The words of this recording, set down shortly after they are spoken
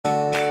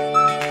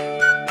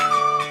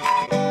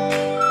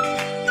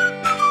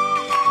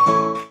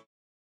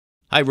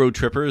Hi, road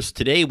trippers.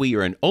 Today we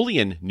are in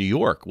Olean, New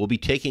York. We'll be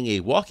taking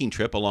a walking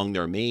trip along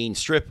their main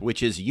strip,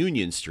 which is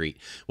Union Street.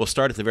 We'll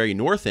start at the very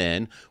north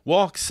end,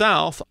 walk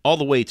south all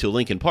the way to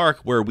Lincoln Park,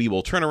 where we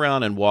will turn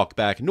around and walk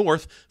back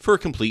north for a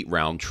complete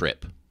round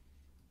trip.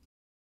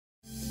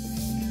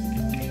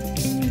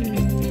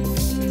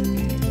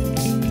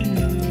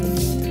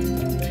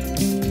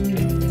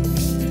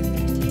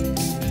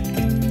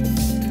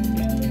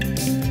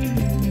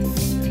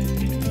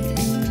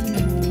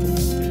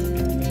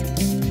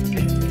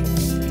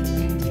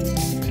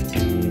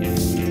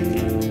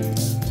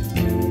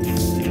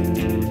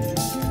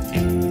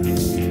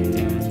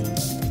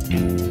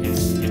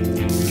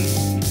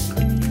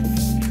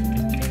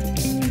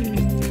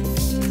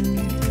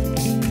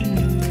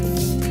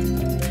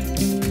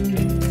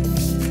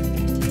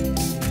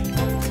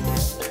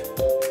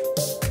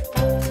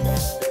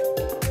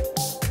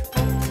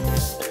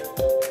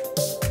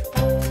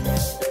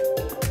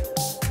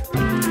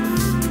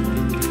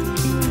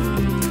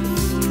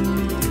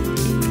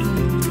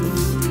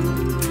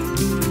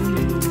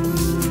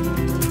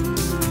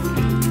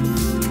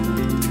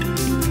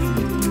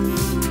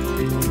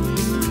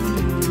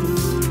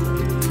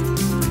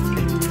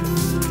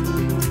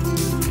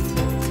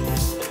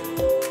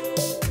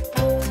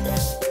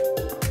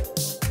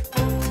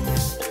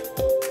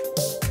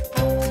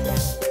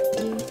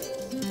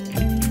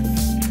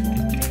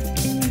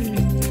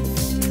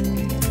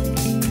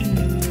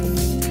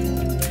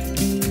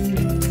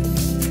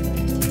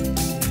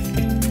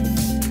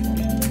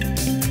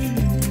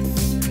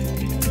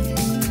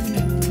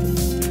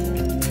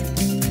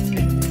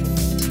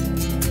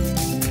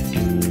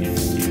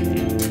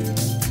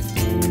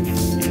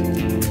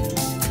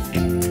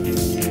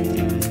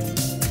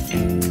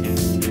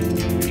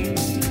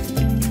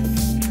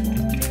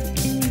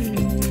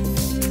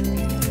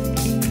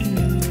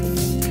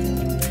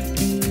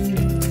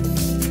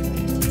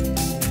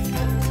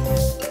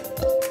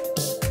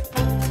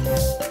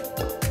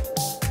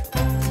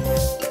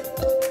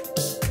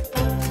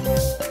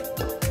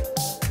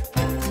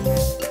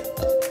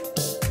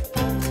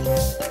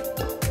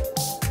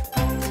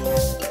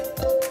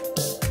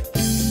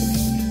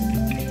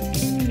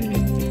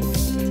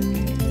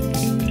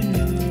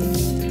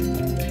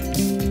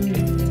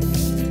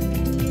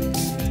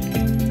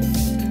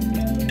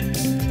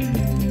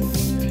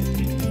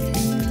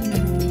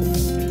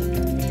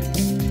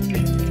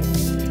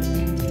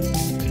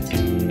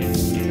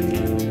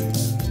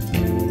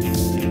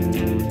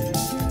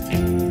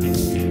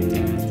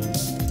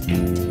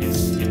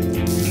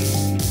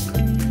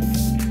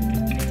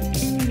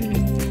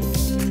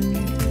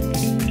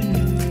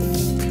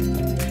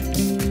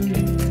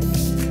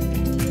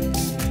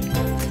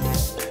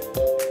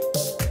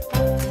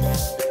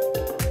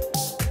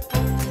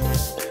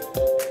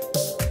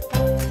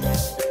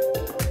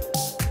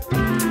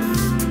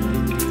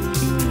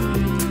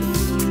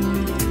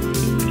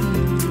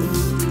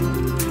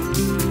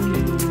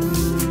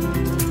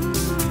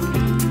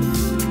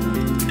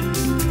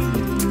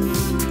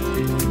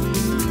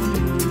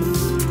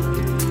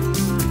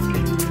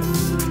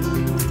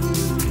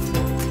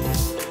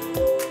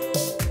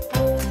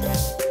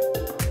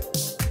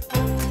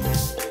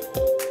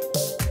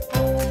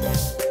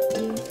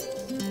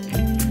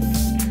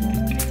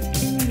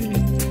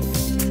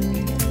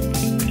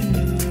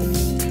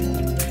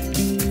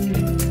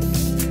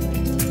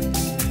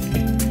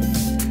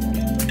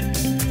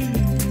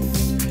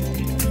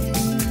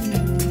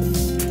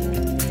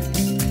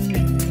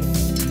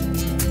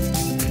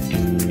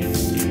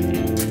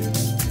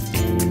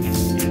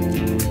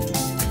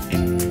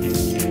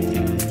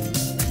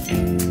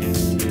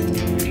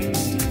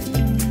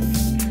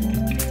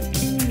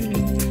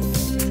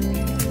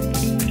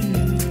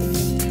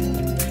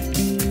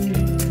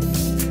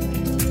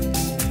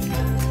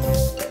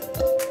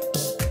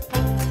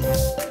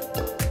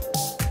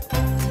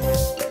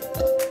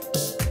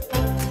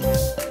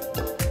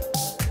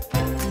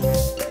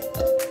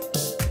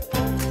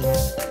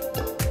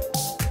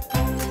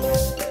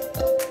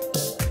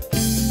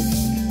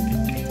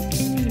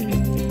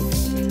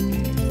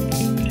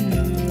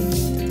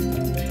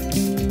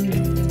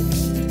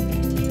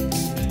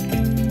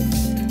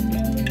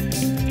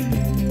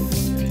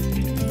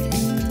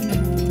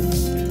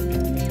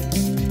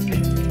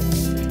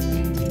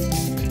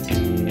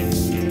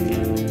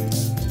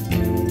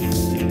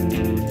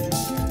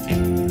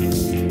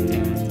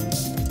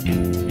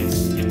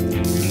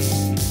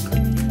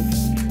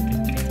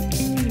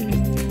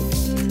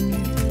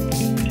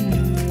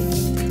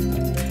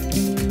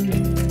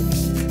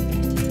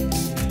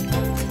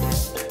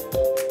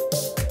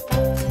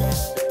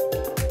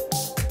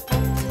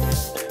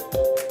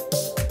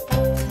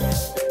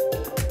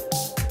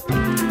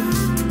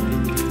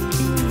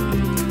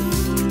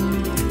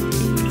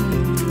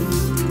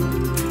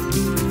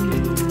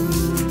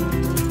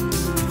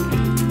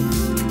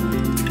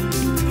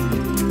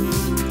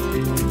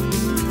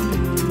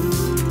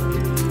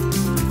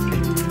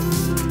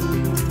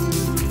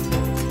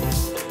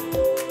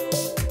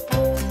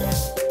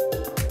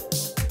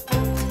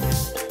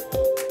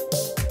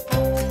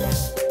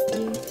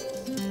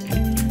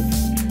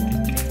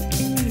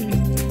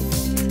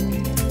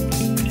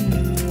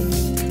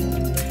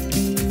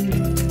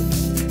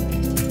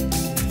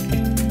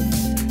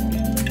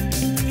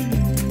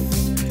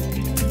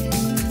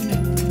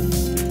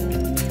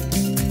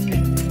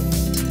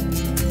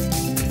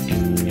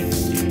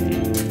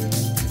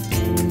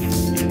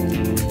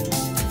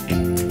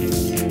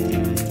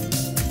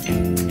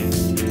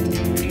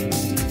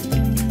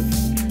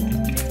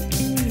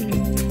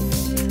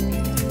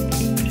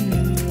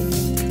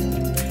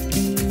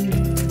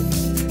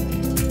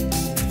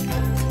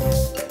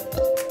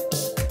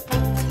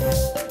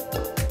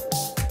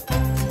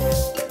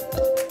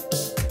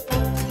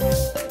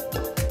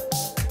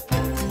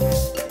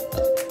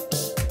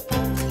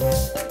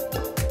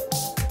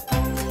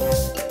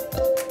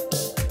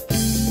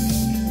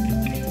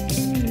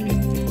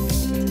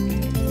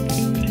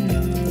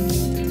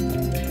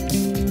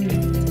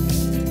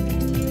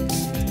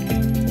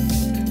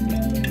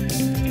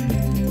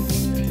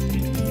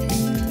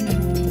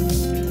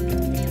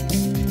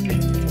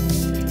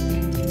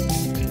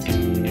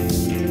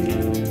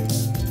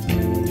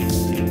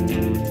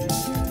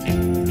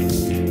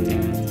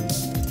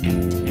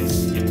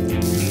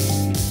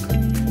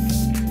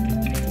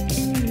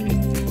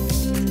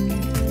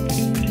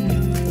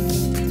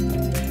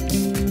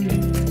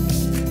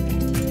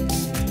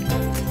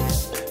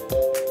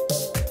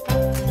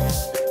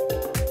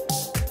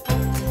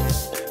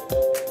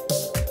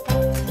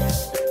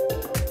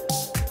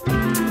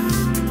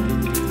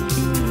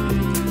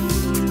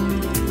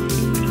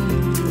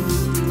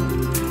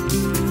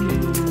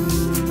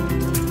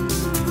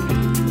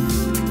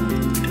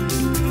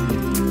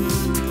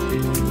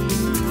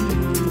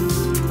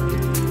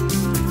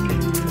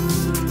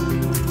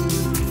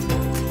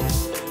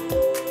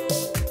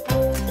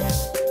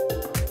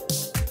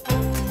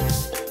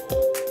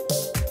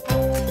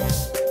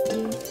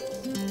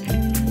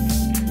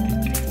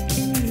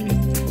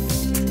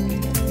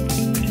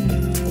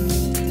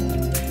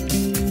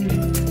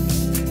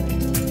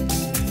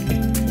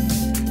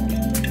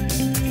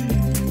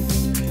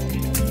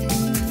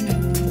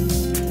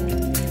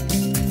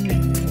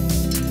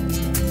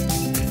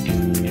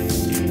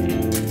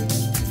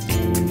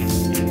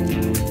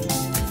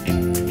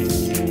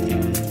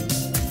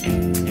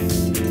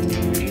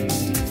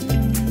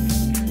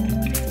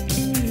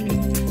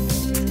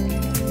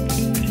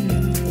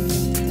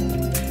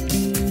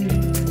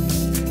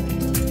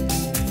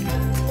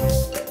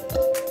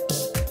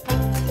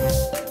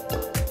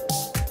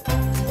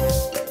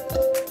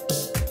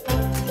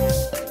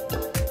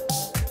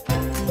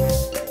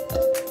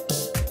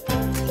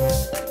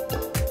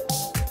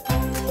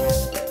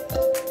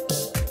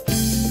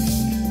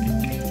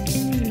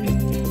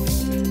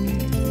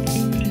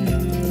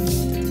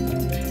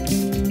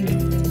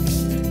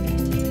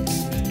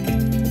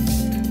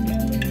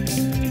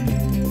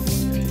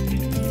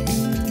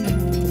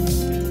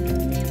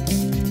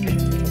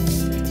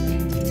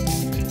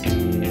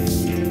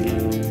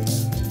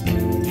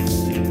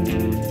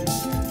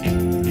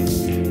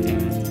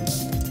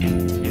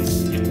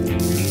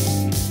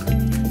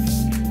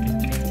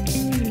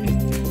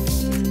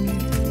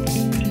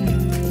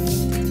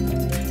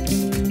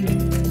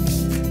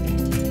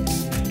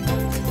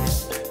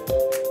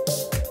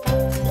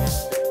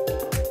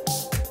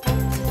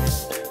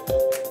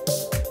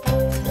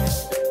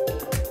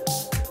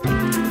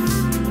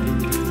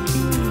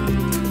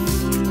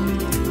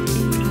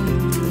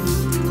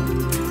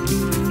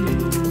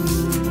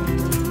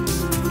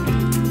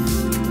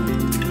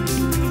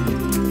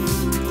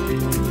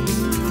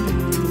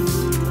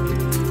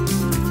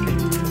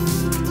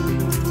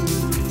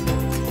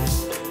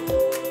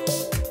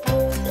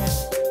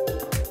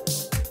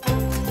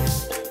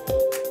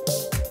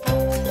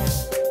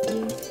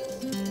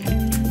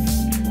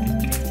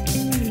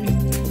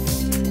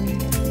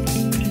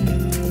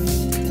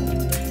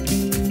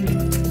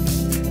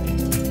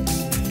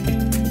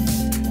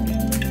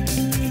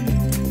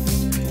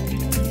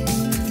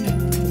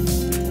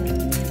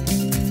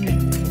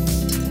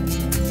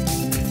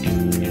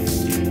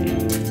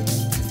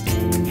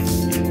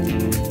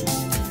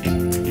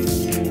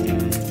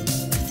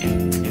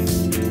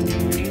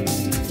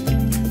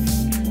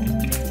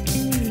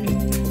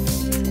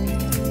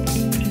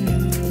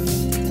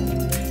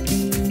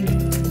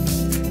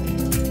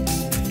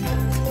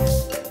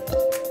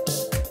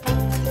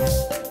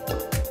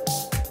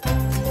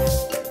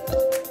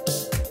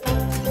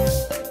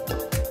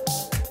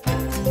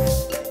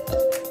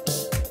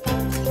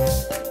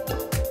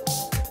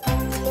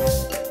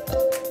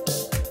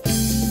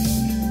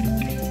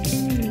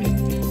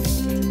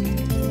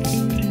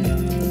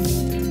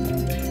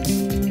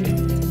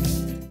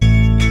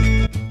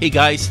 Hey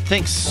guys,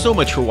 thanks so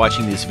much for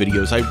watching these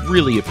videos. I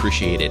really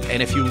appreciate it.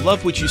 And if you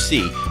love what you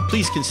see,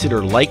 please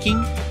consider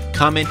liking,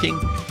 commenting,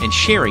 and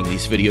sharing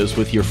these videos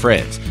with your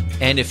friends.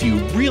 And if you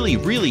really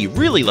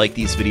like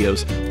these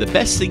videos, the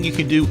best thing you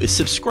can do is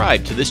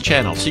subscribe to this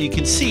channel so you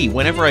can see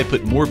whenever I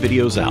put more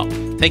videos out.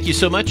 Thank you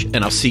so much,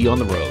 and I'll see you on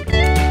the road.